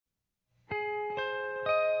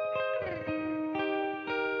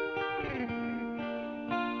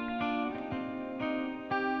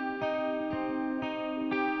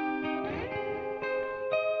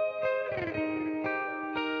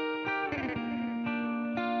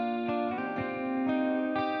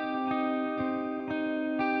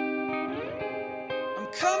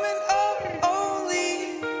coming up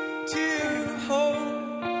only to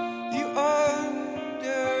hold you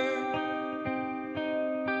under,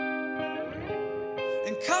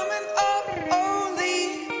 and coming up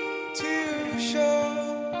only to show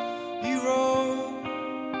you roll,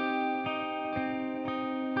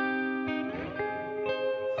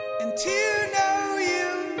 and to know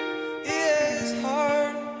you is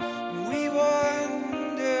hard, and we wonder.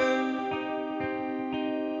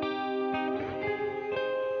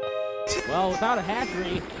 Well, without a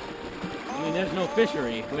hatchery, I mean, there's no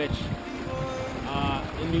fishery, which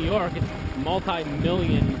in New York, it's a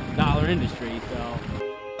multi-million-dollar industry, so.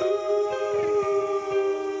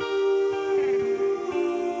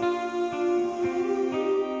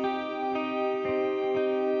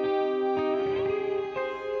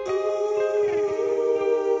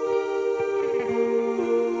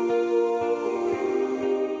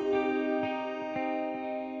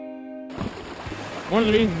 One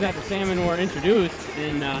of the reasons that the salmon were introduced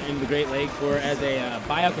in the Great Lakes were as a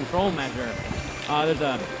biocontrol measure. There's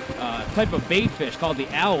a type of bait fish called the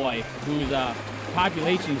alewife, whose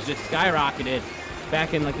populations just skyrocketed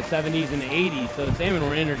back in like the 70s and the 80s. So the salmon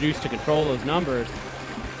were introduced to control those numbers.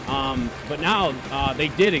 But now they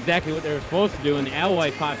did exactly what they were supposed to do, and the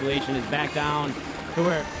alewife population is back down to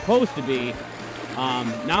where it's supposed to be.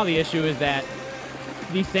 Now the issue is that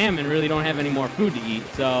these salmon really don't have any more food to eat.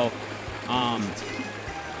 So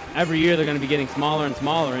every year they're going to be getting smaller and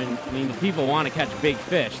smaller, and I mean the people want to catch big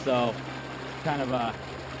fish, so kind of I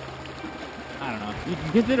don't know. You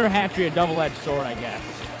can consider a hatchery a double-edged sword, I guess.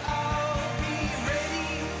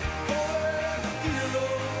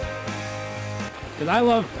 Because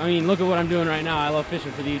I mean, look at what I'm doing right now. I love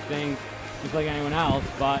fishing for these things just like anyone else,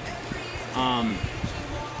 but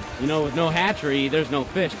you know, with no hatchery, there's no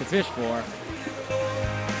fish to fish for.